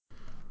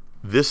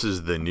This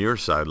is the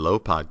Nearside Low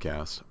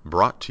podcast,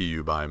 brought to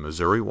you by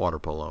Missouri Water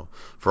Polo.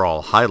 For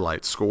all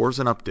highlights, scores,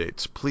 and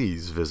updates,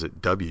 please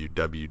visit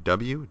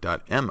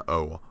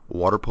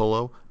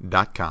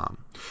www.mowaterpolo.com.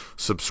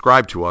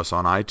 Subscribe to us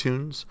on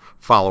iTunes,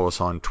 follow us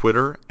on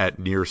Twitter at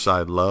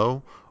Nearside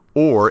Low,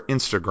 or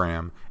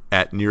Instagram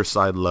at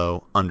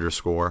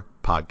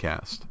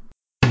NearsideLow_podcast.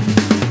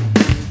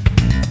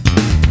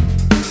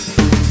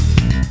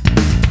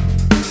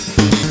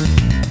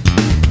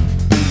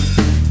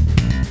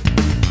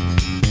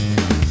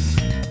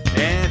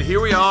 Here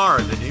we are,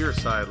 the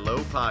Nearside Low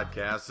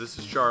podcast. This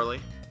is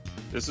Charlie.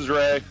 This is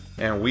Ray.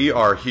 And we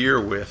are here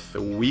with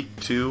week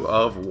 2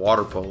 of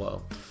water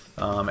polo.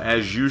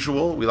 As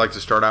usual, we like to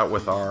start out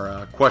with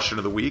our question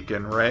of the week.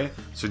 And Ray,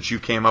 since you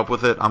came up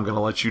with it, I'm going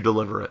to let you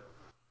deliver it.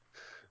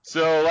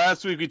 So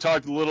last week we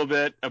talked a little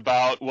bit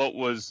about what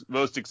was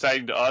most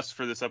exciting to us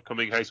for this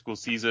upcoming high school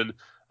season.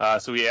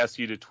 So we asked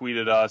you to tweet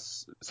at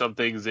us some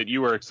things that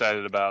you were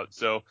excited about.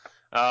 So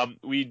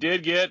we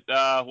did get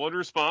one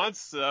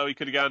response. We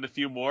could have gotten a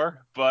few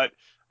more, but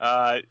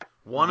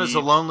one is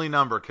a lonely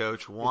number,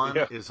 Coach. One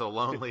is a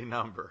lonely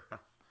number.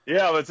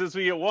 Yeah, but since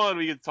we get one,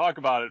 we can talk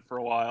about it for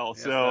a while.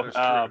 Yes, that is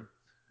true.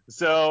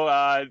 So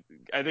I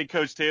think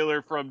Coach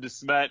Taylor from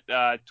DeSmet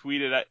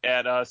tweeted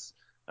at us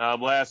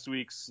last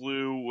week.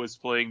 SLU was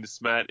playing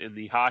DeSmet in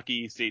the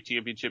hockey state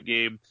championship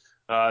game.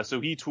 So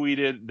he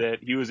tweeted that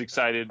he was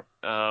excited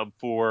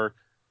for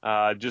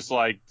just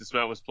like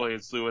DeSmet was playing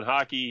SLU in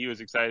hockey, he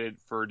was excited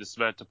for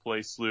DeSmet to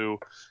play SLU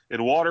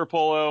in water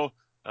polo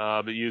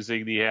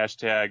using the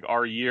hashtag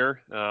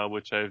 #OurYear,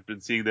 which I've been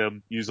seeing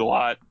them use a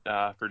lot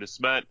for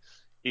DeSmet.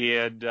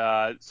 And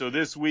so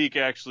this week,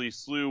 actually,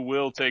 SLU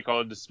will take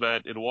on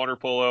DeSmet in water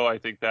polo. I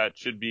think that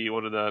should be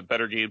one of the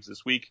better games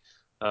this week.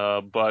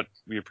 But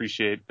we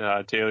appreciate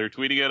Taylor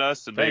tweeting at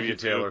us. And Thank maybe you,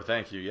 Taylor.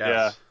 Thank you. Yes.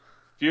 Yeah. A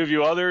few of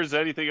you others,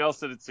 anything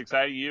else that it's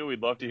exciting you,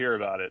 we'd love to hear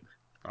about it.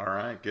 All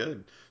right,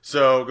 good.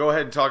 So go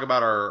ahead and talk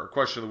about our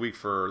question of the week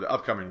for the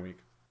upcoming week.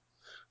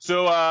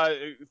 So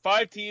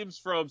 5 teams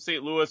from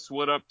St. Louis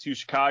went up to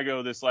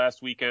Chicago this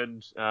last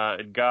weekend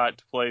and got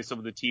to play some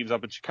of the teams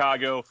up in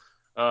Chicago.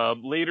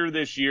 Later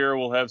this year,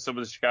 we'll have some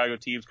of the Chicago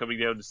teams coming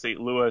down to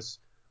St. Louis.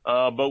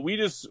 But we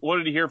just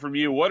wanted to hear from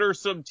you. What are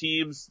some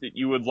teams that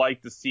you would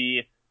like to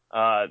see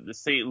the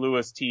St.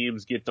 Louis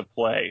teams get to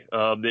play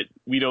that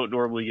we don't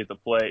normally get to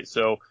play?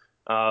 So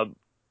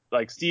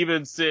like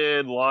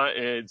Stevenson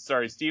and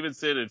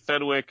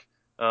Fenwick,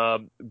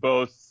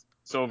 both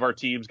some of our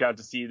teams got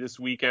to see this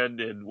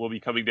weekend and will be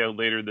coming down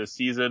later this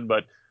season.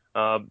 But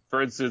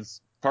for instance,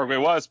 Parkway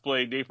West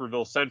played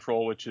Naperville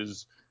Central, which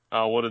is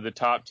one of the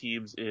top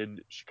teams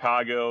in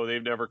Chicago.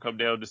 They've never come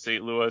down to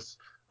St. Louis.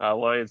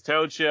 Lyons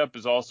Township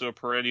is also a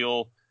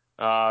perennial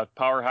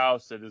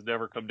powerhouse that has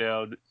never come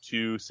down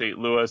to St.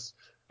 Louis.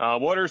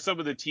 What are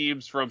some of the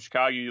teams from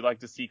Chicago you'd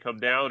like to see come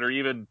down, or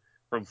even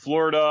from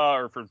Florida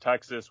or from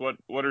Texas?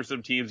 What are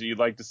some teams that you'd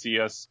like to see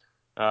us,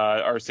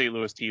 our St.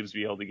 Louis teams,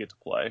 be able to get to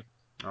play?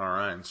 All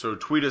right. So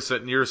tweet us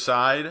at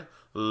Nearside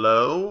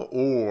Low,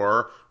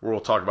 or we'll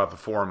talk about the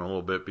forum in a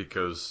little bit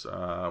because,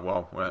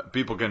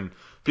 people can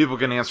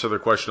answer their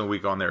question of the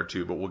week on there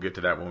too, but we'll get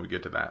to that when we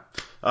get to that.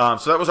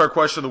 So that was our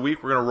question of the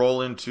week. We're going to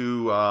roll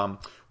into,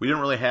 we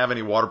didn't really have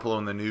any water polo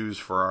in the news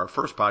for our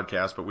first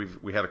podcast, but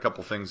we had a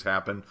couple things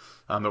happen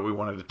that we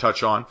wanted to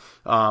touch on.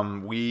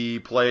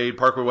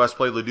 Parkway West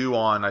played Ladue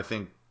on, I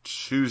think,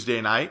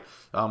 Tuesday night.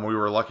 We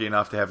were lucky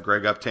enough to have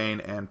Greg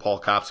Uptain and Paul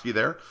Kopsky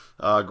there.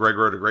 Greg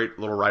wrote a great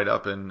little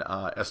write-up in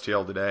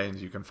STL Today, and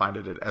you can find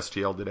it at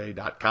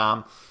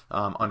stltoday.com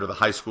under the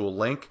high school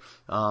link.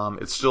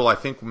 It's still, I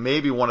think,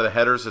 maybe one of the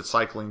headers that's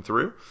cycling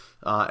through.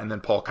 And then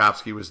Paul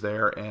Kopsky was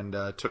there and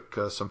took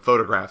some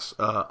photographs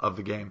of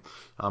the game.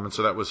 And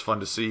so that was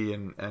fun to see,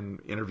 and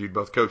interviewed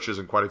both coaches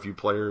and quite a few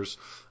players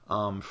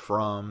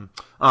from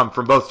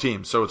both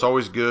teams. So it's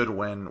always good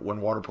when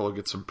water polo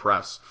gets some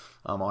press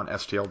on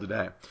STL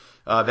Today.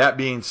 That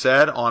being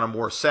said, on a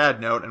more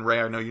sad note, and Ray,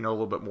 I know you know a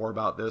little bit more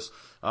about this.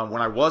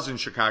 When I was in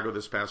Chicago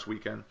this past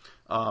weekend,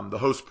 the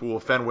host pool,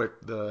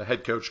 Fenwick, the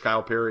head coach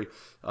Kyle Perry,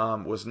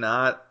 was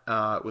not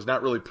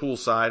really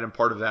poolside, and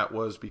part of that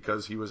was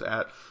because he was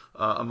at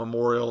a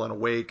memorial and a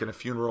wake and a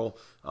funeral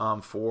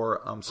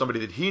for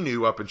somebody that he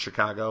knew up in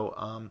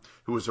Chicago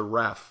who was a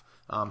ref.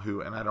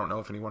 And I don't know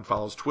if anyone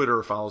follows Twitter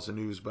or follows the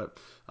news, but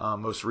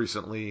most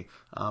recently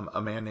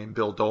a man named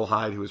Bill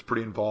Dolhide, who was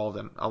pretty involved,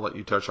 and I'll let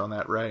you touch on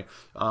that, Ray,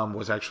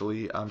 was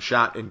actually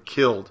shot and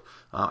killed.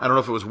 I don't know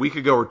if it was a week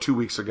ago or 2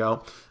 weeks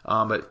ago,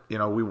 but we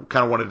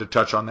kind of wanted to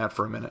touch on that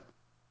for a minute.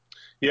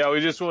 Yeah, we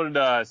just wanted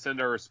to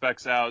send our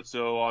respects out.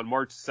 So on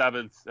March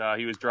 7th,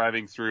 he was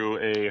driving through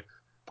a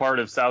part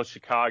of South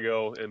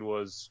Chicago and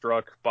was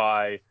struck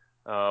by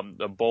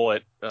a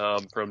bullet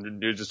from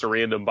just a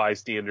random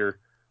bystander.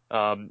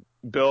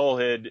 Bill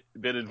had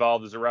been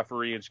involved as a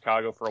referee in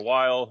Chicago for a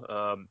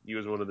while. He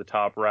was one of the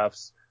top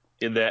refs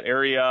in that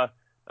area.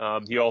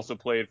 He also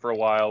played for a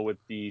while with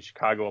the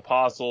Chicago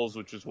Apostles,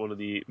 which is one of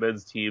the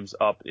men's teams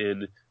up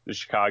in the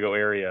Chicago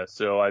area.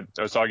 So I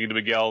was talking to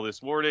Miguel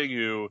this morning,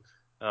 who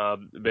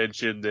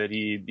mentioned that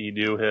he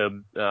knew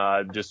him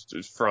just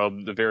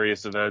from the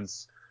various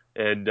events.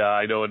 And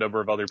I know a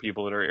number of other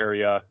people in our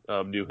area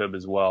knew him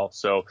as well.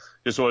 So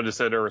just wanted to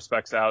send our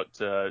respects out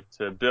to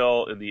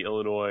Bill and the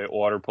Illinois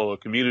water polo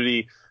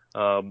community.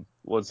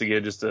 Once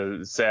again, just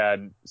a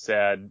sad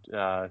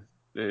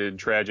and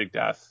tragic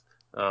death.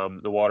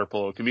 The water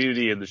polo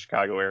community and the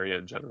Chicago area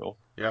in general.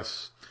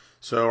 Yes.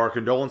 So our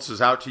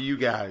condolences out to you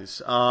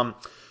guys.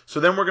 So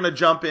then we're going to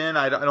jump in.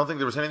 I don't think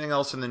there was anything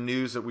else in the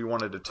news that we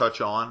wanted to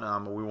touch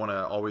on. We want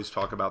to always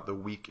talk about the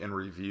week in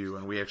review,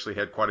 and we actually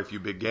had quite a few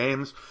big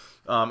games.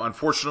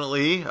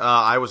 Unfortunately,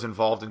 I was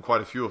involved in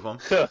quite a few of them.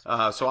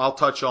 So I'll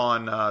touch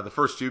on the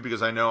first two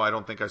because I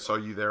don't think I saw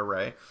you there,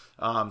 Ray.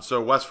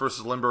 So West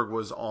versus Lindbergh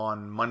was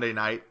on Monday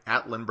night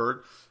at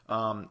Lindbergh.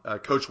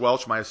 Coach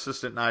Welch, my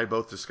assistant, and I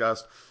both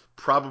discussed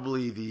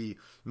probably the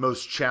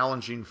most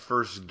challenging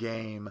first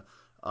game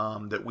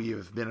that we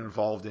have been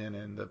involved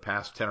in the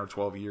past 10 or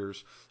 12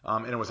 years.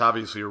 And it was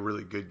obviously a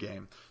really good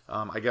game.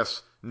 I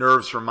guess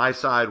nerves from my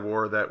side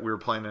were that we were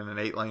playing in an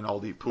 8-lane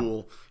all-deep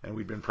pool, and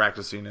we'd been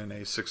practicing in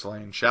a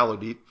 6-lane shallow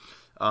deep.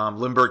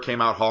 Lindbergh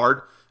came out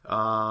hard.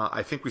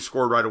 I think we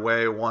scored right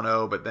away,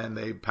 1-0, but then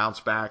they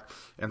pounced back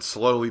and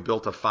slowly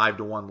built a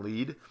 5-1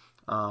 lead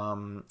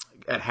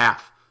at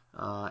half.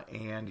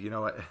 And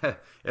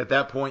at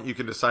that point you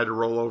can decide to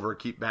roll over or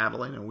keep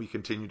battling, and we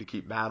continued to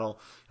keep battle,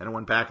 and it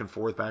went back and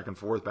forth,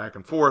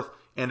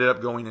 ended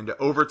up going into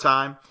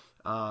overtime,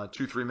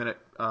 2-3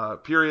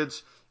 minute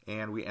periods,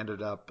 and we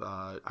ended up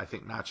I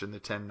think notching the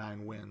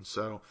 10-9 win.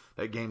 So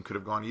that game could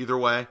have gone either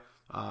way.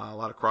 A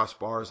lot of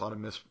crossbars, a lot of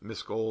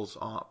missed goals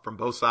from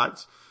both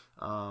sides.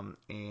 So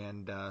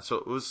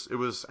it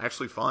was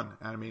actually fun.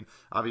 I mean,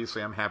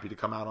 obviously I'm happy to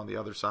come out on the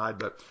other side,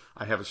 but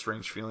I have a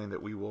strange feeling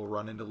that we will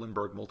run into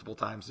Lindbergh multiple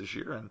times this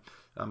year, and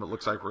it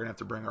looks like we're going to have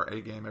to bring our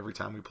A game every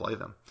time we play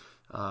them.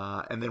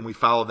 And then we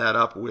followed that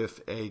up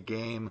with a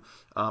game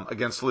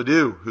against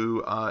Ladue,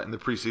 who in the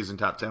preseason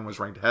top 10 was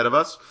ranked ahead of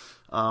us.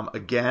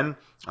 Again,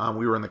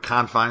 we were in the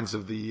confines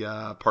of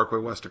the Parkway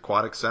West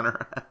Aquatic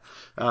Center,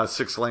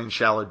 6-lane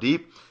shallow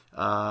deep.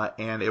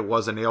 And it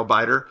was a nail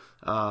biter.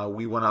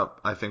 We went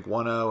up, I think,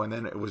 1-0, and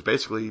then it was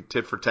basically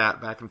tit for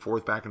tat, back and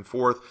forth.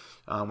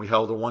 We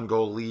held a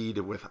 1-goal lead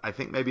with, I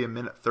think, maybe a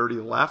minute 30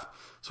 left.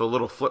 So a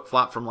little flip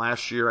flop from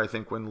last year, I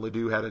think, when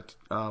Ladue had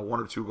a 1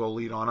 or 2 goal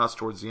lead on us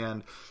towards the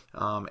end.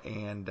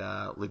 And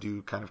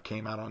Ladue kind of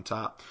came out on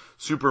top.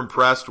 Super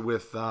impressed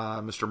with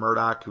Mr.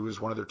 Murdoch, who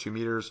is one of their 2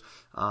 meters.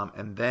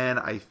 And then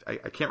I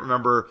can't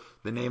remember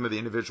the name of the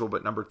individual,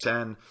 but number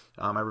 10,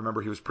 I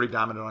remember he was pretty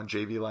dominant on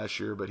JV last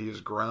year, but he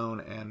has grown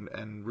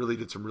and really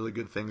did some really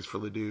good things for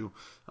Ladue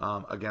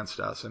against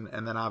us.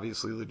 And then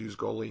obviously Ladue's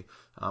goalie,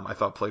 I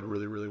thought played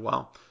really, really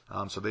well.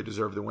 So they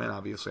deserve the win,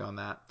 obviously, on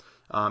that.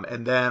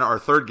 And then our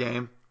third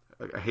game,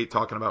 I hate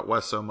talking about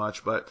West so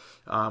much, but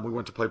we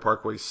went to play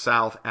Parkway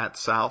South at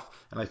South,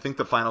 and I think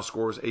the final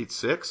score was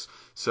 8-6.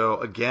 So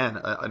again,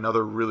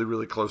 another really,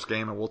 really close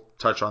game, and we'll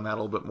touch on that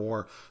a little bit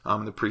more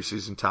in the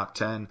preseason top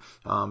 10.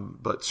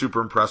 But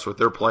super impressed with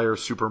their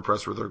players, super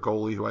impressed with their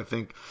goalie, who I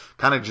think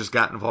kind of just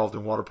got involved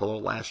in water polo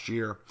last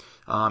year.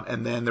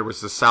 And then there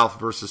was the South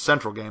versus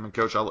Central game, and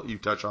Coach, I'll let you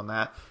touch on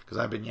that because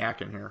I've been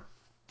yakking here.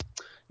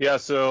 Yeah,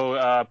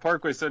 so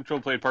Parkway Central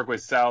played Parkway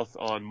South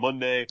on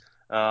Monday.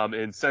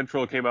 And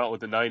Central came out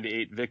with a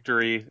 9-8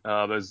 victory.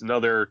 It was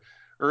another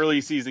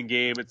early season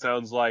game. It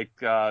sounds like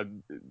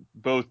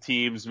both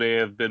teams may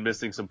have been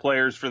missing some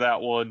players for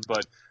that one,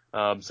 but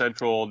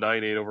Central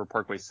 9-8 over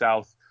Parkway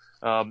South.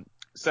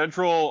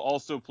 Central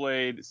also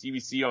played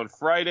CBC on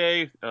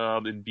Friday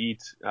and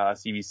beat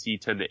CBC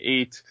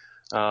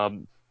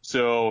 10-8.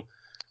 So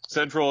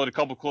Central had a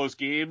couple close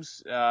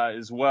games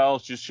as well,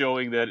 just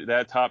showing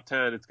that top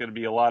 10, it's going to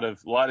be a lot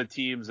of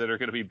teams that are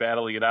going to be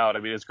battling it out. I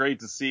mean, it's great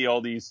to see all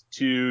these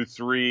 2,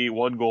 3,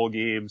 1-goal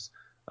games,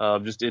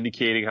 just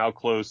indicating how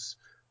close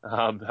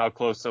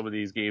some of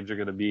these games are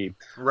going to be.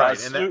 Right.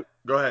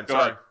 Go ahead.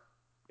 Sorry.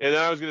 And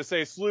then I was going to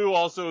say, SLU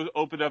also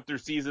opened up their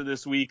season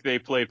this week. They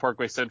played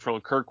Parkway Central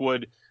and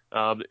Kirkwood.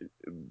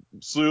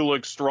 SLU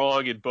looked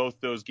strong in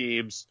both those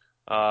games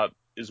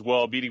as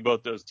well, beating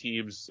both those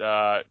teams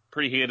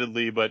pretty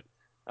handedly. But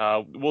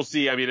we'll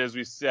see. I mean, as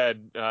we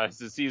said, as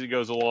the season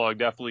goes along,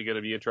 definitely going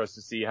to be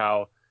interested to see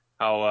how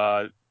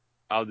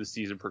the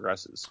season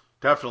progresses.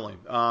 Definitely.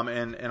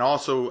 And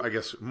also, I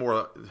guess,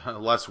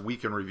 less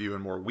week in review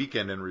and more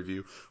weekend in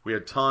review. We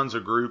had tons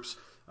of groups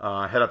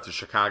head up to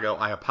Chicago.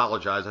 I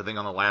apologize. I think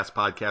on the last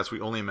podcast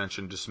we only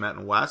mentioned DeSmet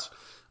and West.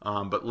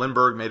 But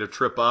Lindbergh made a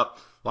trip up.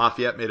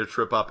 Lafayette made a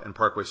trip up, and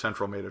Parkway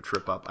Central made a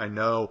trip up. I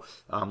know,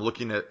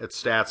 looking at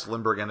stats,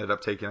 Lindbergh ended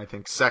up taking, I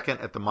think,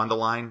 second at the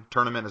Mundelein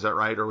tournament. Is that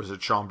right? Or was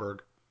it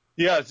Schaumburg?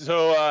 Yeah,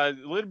 so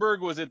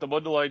Lindbergh was at the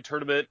Mundelein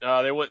tournament.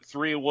 They went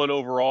 3-1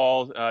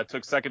 overall,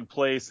 took second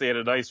place. They had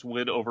a nice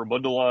win over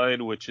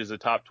Mundelein, which is a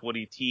top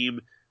 20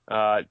 team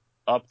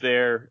up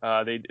there.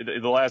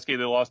 The last game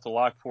they lost to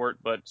Lockport,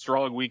 but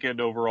strong weekend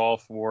overall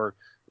for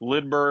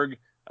Lindbergh.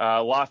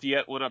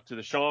 Lafayette went up to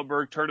the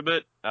Schaumburg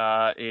tournament,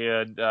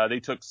 and they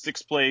took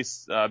sixth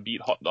place,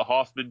 beat the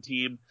Hoffman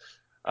team.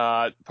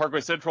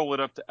 Parkway Central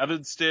went up to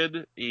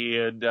Evanston,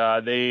 and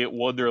they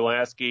won their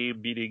last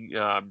game, beating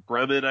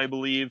Bremen, I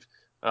believe,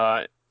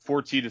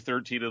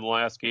 14-13 in the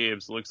last game.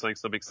 So it looks like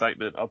some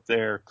excitement up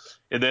there.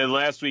 And then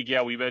last week,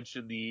 we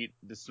mentioned the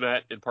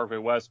Smet and Parkway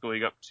West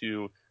going up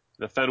to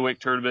the Fenwick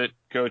tournament.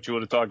 Coach, you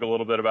want to talk a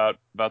little bit about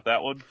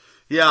that one?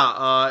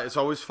 Yeah, it's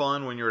always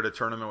fun when you're at a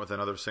tournament with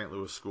another St.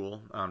 Louis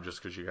school,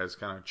 just because you guys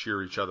kind of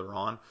cheer each other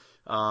on.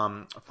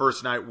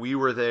 First night we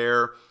were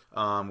there,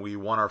 we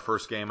won our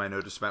first game. I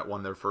know DeSmet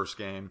won their first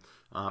game,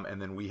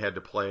 and then we had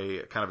to play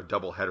kind of a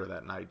doubleheader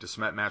that night.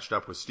 DeSmet matched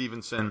up with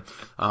Stevenson.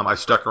 I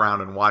stuck around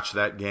and watched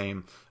that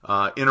game.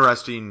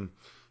 Interesting.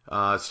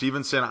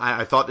 Stevenson,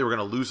 I thought they were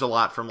going to lose a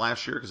lot from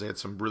last year because they had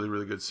some really,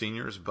 really good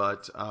seniors,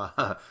 but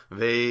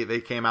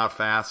they came out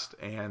fast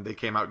and they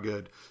came out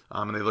good,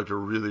 and they looked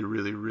really,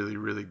 really, really,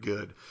 really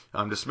good.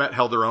 DeSmet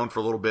held their own for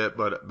a little bit,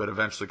 but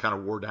eventually kind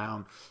of wore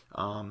down.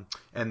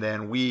 And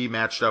then we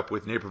matched up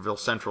with Naperville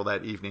Central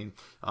that evening,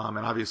 and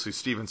obviously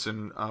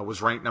Stevenson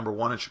was ranked number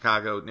 1 in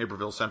Chicago.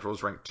 Naperville Central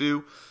was ranked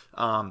 2.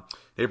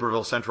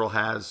 Naperville Central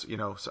has,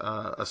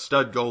 a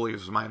stud goalie,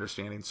 is my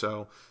understanding.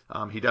 So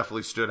he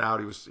definitely stood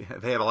out.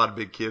 They had a lot of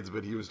big kids,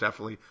 but he was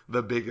definitely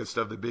the biggest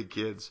of the big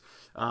kids.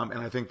 And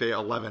I think they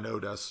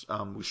 11-0'd us.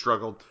 We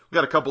struggled. We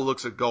got a couple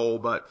looks at goal,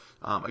 but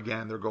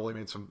again, their goalie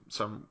made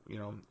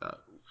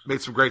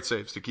made some great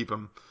saves to keep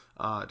him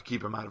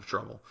out of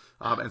trouble.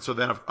 And so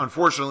then,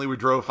 unfortunately, we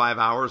drove 5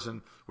 hours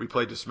and we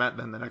played DeSmet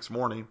then the next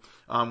morning,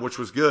 which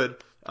was good,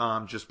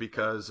 just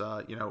because,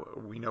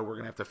 we know we're going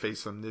to have to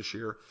face them this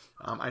year.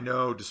 I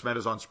know DeSmet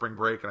is on spring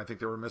break, and I think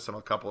they were missing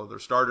a couple of their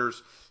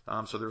starters.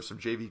 So there were some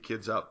JV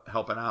kids up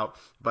helping out,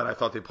 but I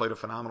thought they played a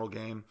phenomenal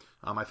game.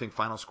 I think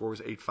final score was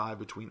 8-5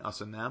 between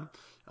us and them.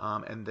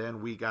 And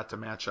then we got to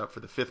match up for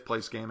the 5th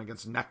place game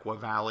against Nequa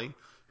Valley,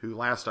 who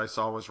last I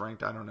saw was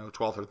ranked,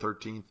 12th or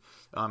 13th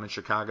in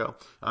Chicago.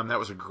 That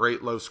was a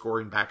great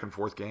low-scoring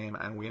back-and-forth game,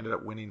 and we ended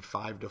up winning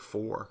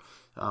 5-4.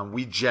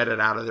 We jetted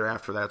out of there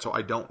after that, so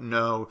I don't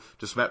know.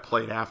 DeSmet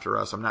played after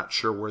us. I'm not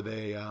sure where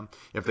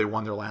if they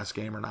won their last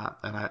game or not,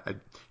 and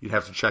you'd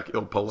have to check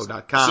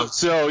ilpolo.com.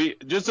 So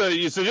just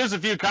a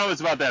few comments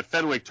about that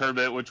Fenwick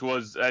tournament, which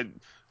was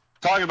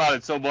talking about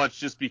it so much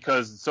just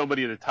because so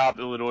many of the top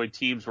Illinois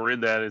teams were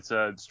in that. It's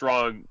a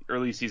strong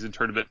early season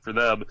tournament for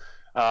them.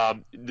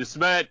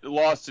 DeSmet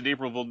lost to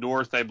Naperville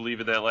North, I believe,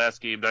 in that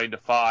last game,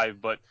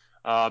 9-5. But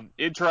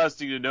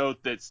interesting to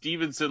note that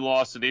Stevenson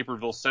lost to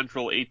Naperville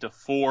Central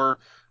 8-4.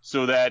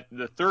 So that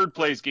the 3rd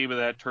place game of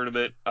that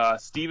tournament,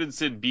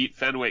 Stevenson beat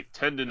Fenwick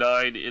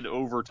 10-9 in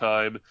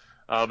overtime.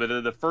 And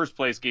then the 1st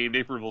place game,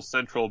 Naperville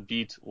Central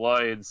beat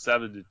Lions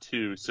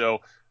 7-2.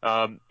 So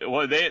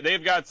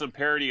they've got some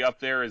parity up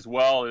there as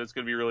well, and it's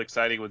going to be really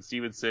exciting when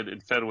Stevenson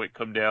and Fenwick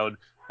come down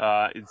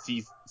and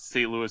see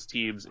St. Louis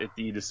teams at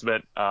the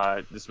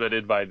DeSmet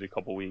Invite in a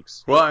couple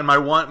weeks. Well, and my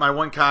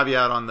one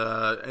caveat on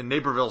in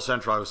Naperville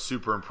Central, I was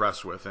super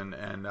impressed with,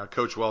 and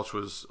Coach Welch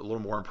was a little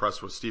more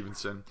impressed with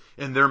Stevenson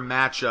in their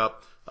matchup.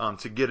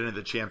 To get into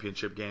the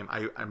championship game,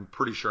 I'm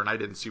pretty sure, and I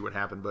didn't see what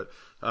happened, but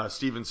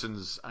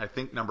Stevenson's, I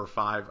think, number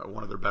 5,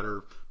 one of their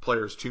better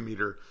players,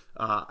 2-meter.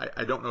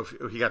 I don't know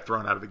if he got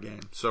thrown out of the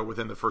game, so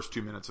within the first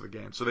 2 minutes of the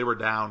game. So they were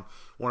down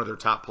one of their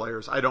top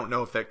players. I don't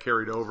know if that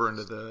carried over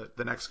into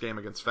the next game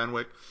against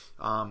Fenwick,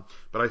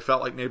 but I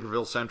felt like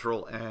Naperville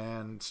Central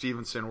and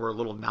Stevenson were a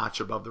little notch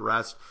above the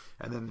rest,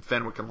 and then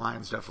Fenwick and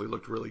Lions definitely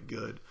looked really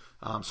good.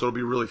 So it'll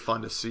be really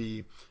fun to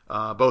see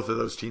both of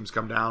those teams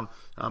come down.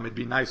 It'd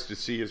be nice to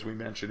see, as we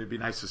mentioned, it'd be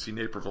nice to see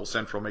Naperville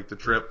Central make the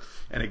trip.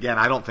 And again,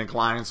 I don't think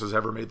Lions has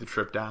ever made the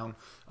trip down.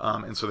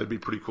 And so that'd be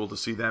pretty cool to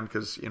see them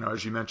because,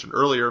 as you mentioned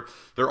earlier,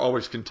 they're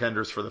always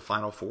contenders for the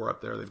Final Four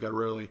up there. They've got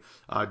really,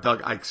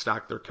 Doug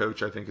Eichstock, their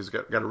coach, I think, has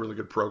got a really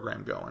good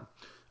program going.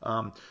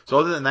 So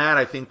other than that,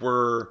 I think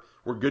we're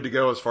good to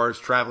go as far as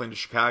traveling to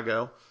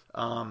Chicago.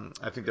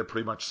 I think that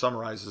pretty much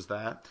summarizes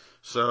that.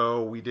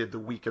 So we did the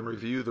weekend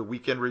review,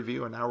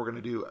 and now we're going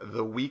to do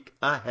the week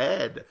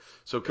ahead.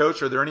 So,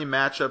 Coach, are there any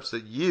matchups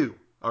that you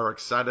are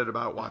excited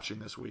about watching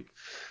this week?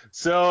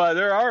 So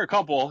there are a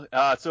couple.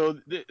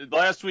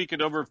 Last week, a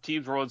number of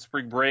teams were on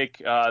spring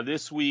break.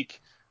 This week,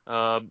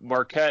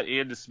 Marquette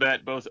and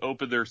DeSmet both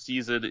opened their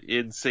season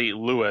in St.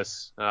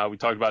 Louis. We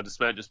talked about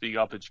DeSmet just being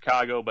up in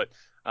Chicago, but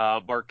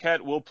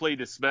Marquette will play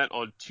DeSmet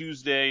on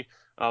Tuesday.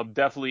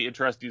 Definitely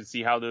interesting to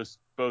see how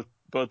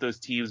both those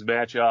teams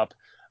match up.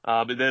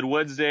 And then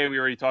Wednesday, we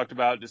already talked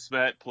about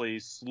DeSmet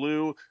plays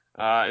SLU,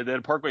 and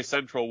then Parkway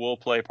Central will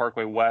play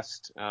Parkway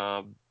West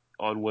on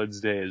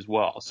Wednesday as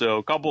well. So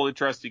a couple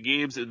interesting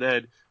games, and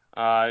then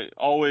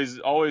always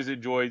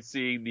enjoyed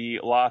seeing the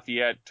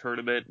Lafayette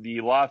tournament.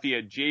 The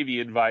Lafayette JV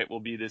Invite will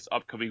be this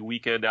upcoming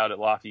weekend out at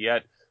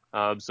Lafayette,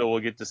 so we'll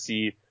get to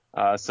see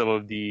some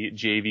of the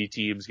JV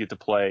teams get to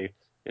play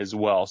as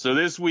well. So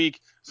this week,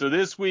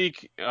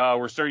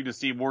 we're starting to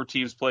see more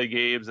teams play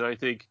games, and I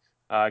think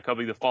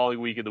coming the following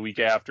week and the week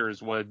after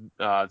is when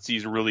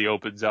season really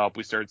opens up.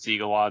 We start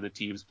seeing a lot of the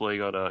teams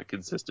playing on a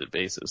consistent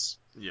basis.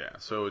 Yeah,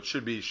 so it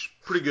should be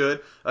pretty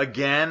good.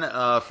 Again,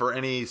 for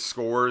any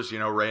scores,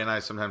 Ray and I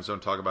sometimes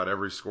don't talk about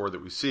every score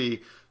that we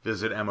see.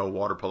 Visit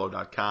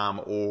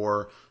mowaterpolo.com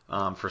or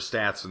for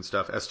stats and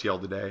stuff,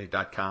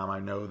 stltoday.com. I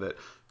know that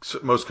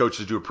most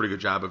coaches do a pretty good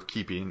job of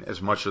keeping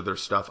as much of their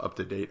stuff up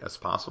to date as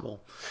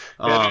possible.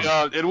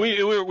 And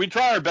we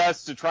try our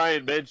best to try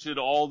and mention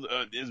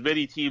as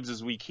many teams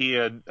as we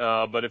can.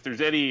 But if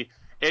there's any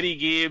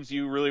games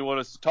you really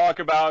want us to talk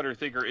about or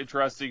think are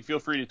interesting, feel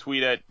free to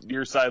tweet at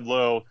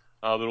NearsideLow.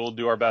 And we'll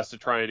do our best to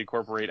try and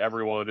incorporate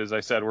everyone. As I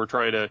said, we're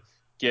trying to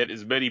get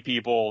as many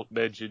people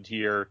mentioned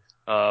here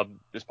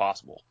as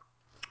possible.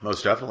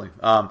 Most definitely.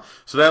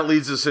 So that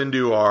leads us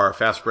into our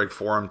Fast Break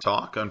Forum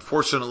talk.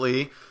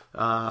 Unfortunately,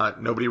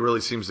 nobody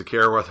really seems to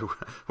care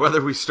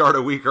whether we start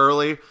a week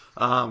early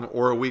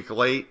or a week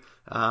late.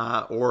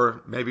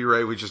 Or maybe,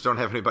 Ray, we just don't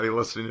have anybody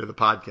listening to the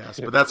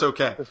podcast, but that's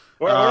okay.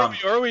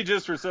 Or we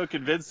just were so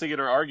convincing in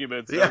our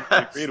arguments that they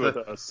agreed with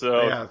us.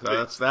 So yeah,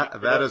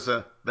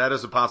 that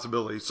is a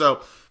possibility.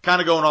 So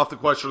kind of going off the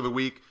question of the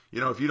week,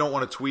 if you don't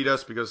want to tweet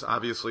us, because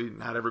obviously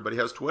not everybody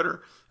has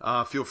Twitter,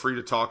 feel free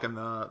to talk in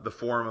the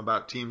forum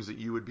about teams that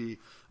you would be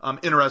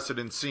interested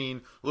in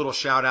seeing. A little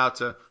shout out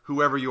to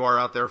whoever you are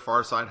out there,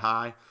 Farside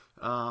High.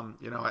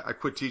 I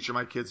quit teaching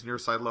my kids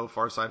Nearside Low,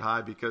 Farside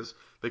High because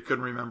they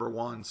couldn't remember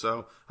one.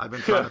 So I've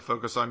been trying to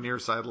focus on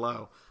Nearside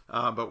Low.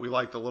 But we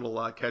like the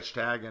little catch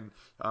tag, and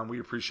we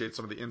appreciate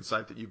some of the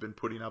insight that you've been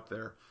putting up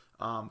there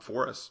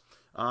for us.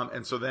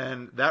 And so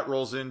then that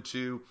rolls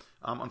into,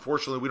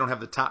 unfortunately, we don't have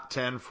the top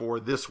 10 for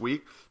this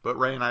week, but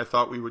Ray and I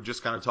thought we would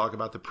just kind of talk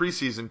about the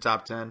preseason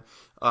top 10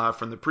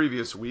 from the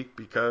previous week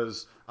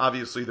because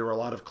obviously there were a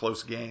lot of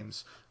close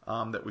games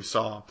that we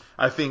saw.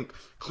 I think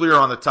clear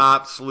on the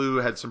top,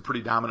 SLU had some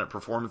pretty dominant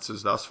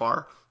performances thus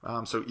far,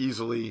 so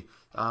easily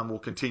will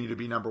continue to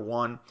be number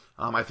one.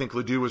 I think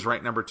Ladue was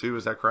ranked number 2.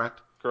 Is that correct?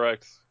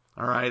 Correct.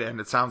 All right, and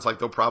it sounds like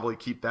they'll probably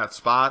keep that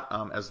spot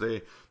as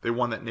they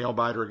won that nail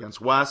biter against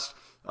West.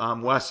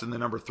 West in the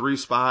number 3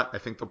 spot. I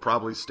think they'll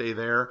probably stay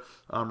there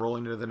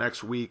rolling into the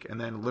next week.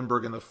 And then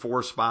Lindbergh in the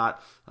 4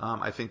 spot.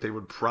 I think they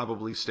would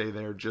probably stay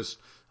there just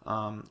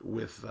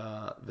with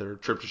their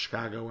trip to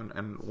Chicago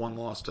and one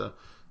loss to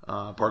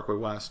Parkway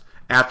West.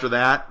 After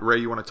that, Ray,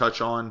 you want to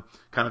touch on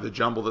kind of the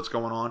jumble that's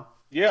going on?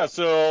 Yeah,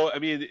 so I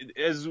mean,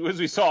 as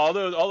we saw, all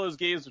those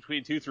games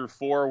between 2 through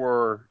 4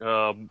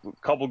 were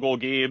couple goal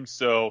games.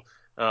 So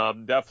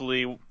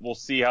definitely we'll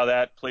see how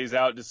that plays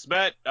out.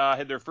 DeSmet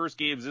had their first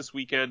games this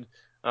weekend,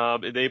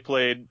 and they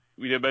played.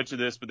 We didn't mention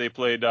this, but they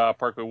played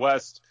Parkway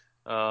West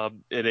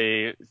in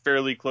a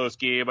fairly close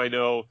game. I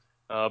know.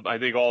 I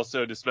think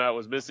also DeSmet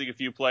was missing a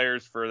few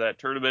players for that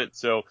tournament,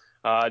 so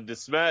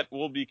DeSmet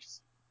will be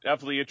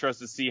definitely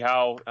interested to see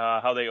how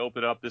they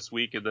open up this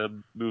week and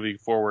then moving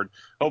forward.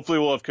 Hopefully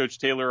we'll have Coach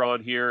Taylor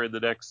on here in the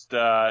next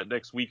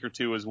week or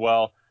two as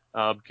well.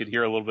 Could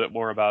hear a little bit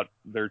more about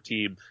their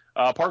team.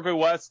 Parkway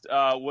West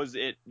was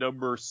at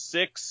number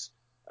 6.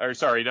 Or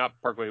sorry,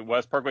 not Parkway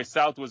West. Parkway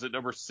South was at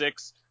number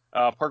 6.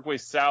 Parkway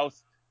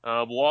South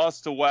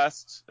lost to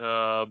West,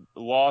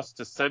 lost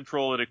to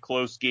Central in a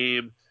close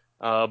game,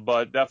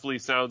 but definitely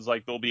sounds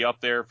like they'll be up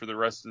there for the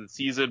rest of the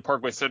season.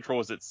 Parkway Central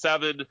was at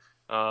 7.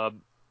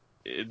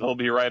 They'll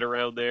be right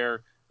around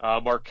there.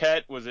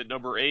 Marquette was at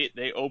number 8.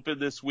 They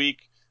opened this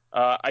week.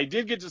 I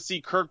did get to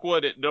see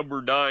Kirkwood at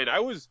number 9.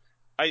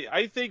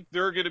 I think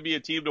they're going to be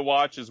a team to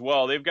watch as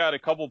well. They've got a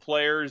couple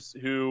players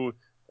who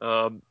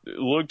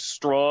looked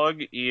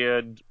strong,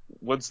 and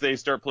once they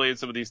start playing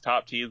some of these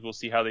top teams, we'll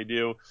see how they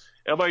do.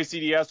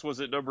 MICDS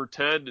was at number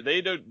 10. They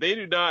do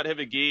not have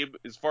a game,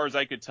 as far as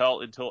I could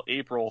tell, until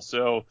April,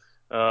 so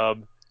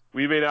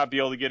we may not be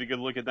able to get a good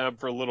look at them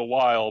for a little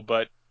while,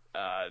 but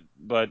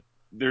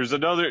there's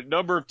another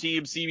number of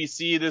teams.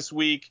 CBC this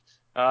week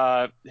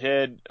had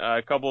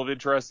a couple of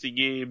interesting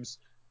games.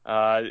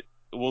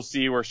 We'll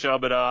see where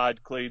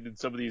Chaminade, Clayton, and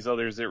some of these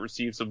others that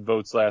received some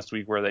votes last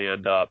week where they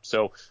end up.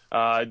 So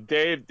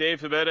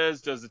Dave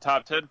Jimenez does the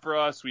top 10 for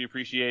us. We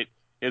appreciate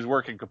his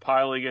work in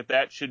compiling it.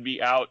 That should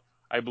be out,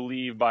 I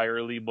believe, by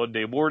early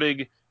Monday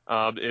morning.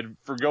 And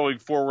for going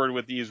forward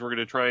with these, we're going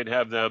to try and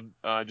have them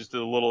just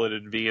a little in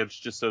advance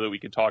just so that we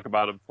can talk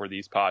about them for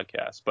these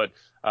podcasts. But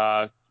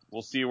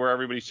we'll see where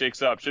everybody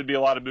shakes up. Should be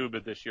a lot of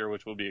movement this year,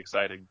 which will be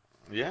exciting.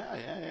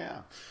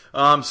 Yeah.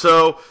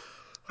 So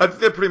I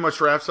think that pretty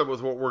much wraps up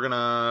with what we're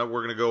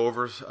gonna go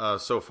over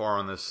so far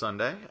on this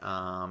Sunday.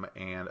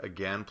 And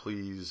again,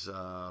 please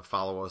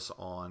follow us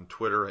on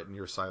Twitter at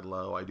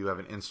NearsideLow. I do have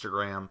an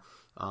Instagram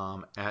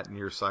at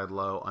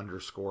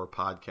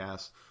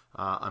NearsideLow_podcast.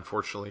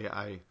 Unfortunately,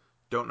 I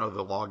don't know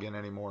the login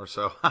anymore,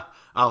 so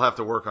I'll have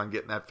to work on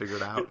getting that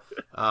figured out.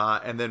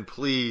 And then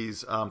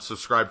please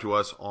subscribe to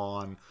us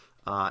on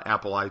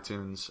Apple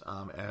iTunes,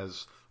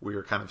 as we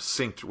are kind of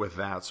synced with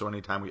that. So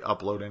anytime we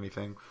upload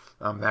anything,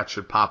 that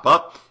should pop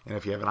up. And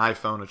if you have an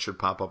iPhone, it should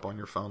pop up on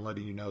your phone,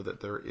 letting you know that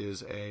there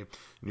is a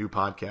new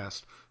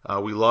podcast.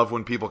 We love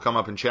when people come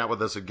up and chat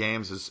with us at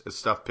games as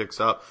stuff picks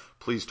up.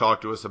 Please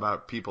talk to us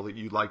about people that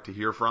you'd like to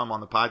hear from on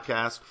the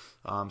podcast,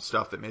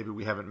 stuff that maybe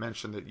we haven't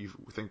mentioned that you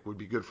think would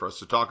be good for us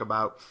to talk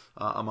about,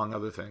 among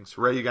other things.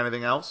 Ray, you got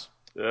anything else?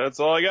 That's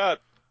all I got.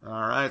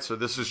 All right, so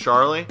this is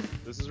Charlie.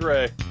 This is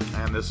Ray.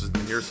 And this is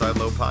the Near Side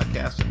Low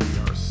Podcast, and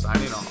we are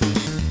signing off.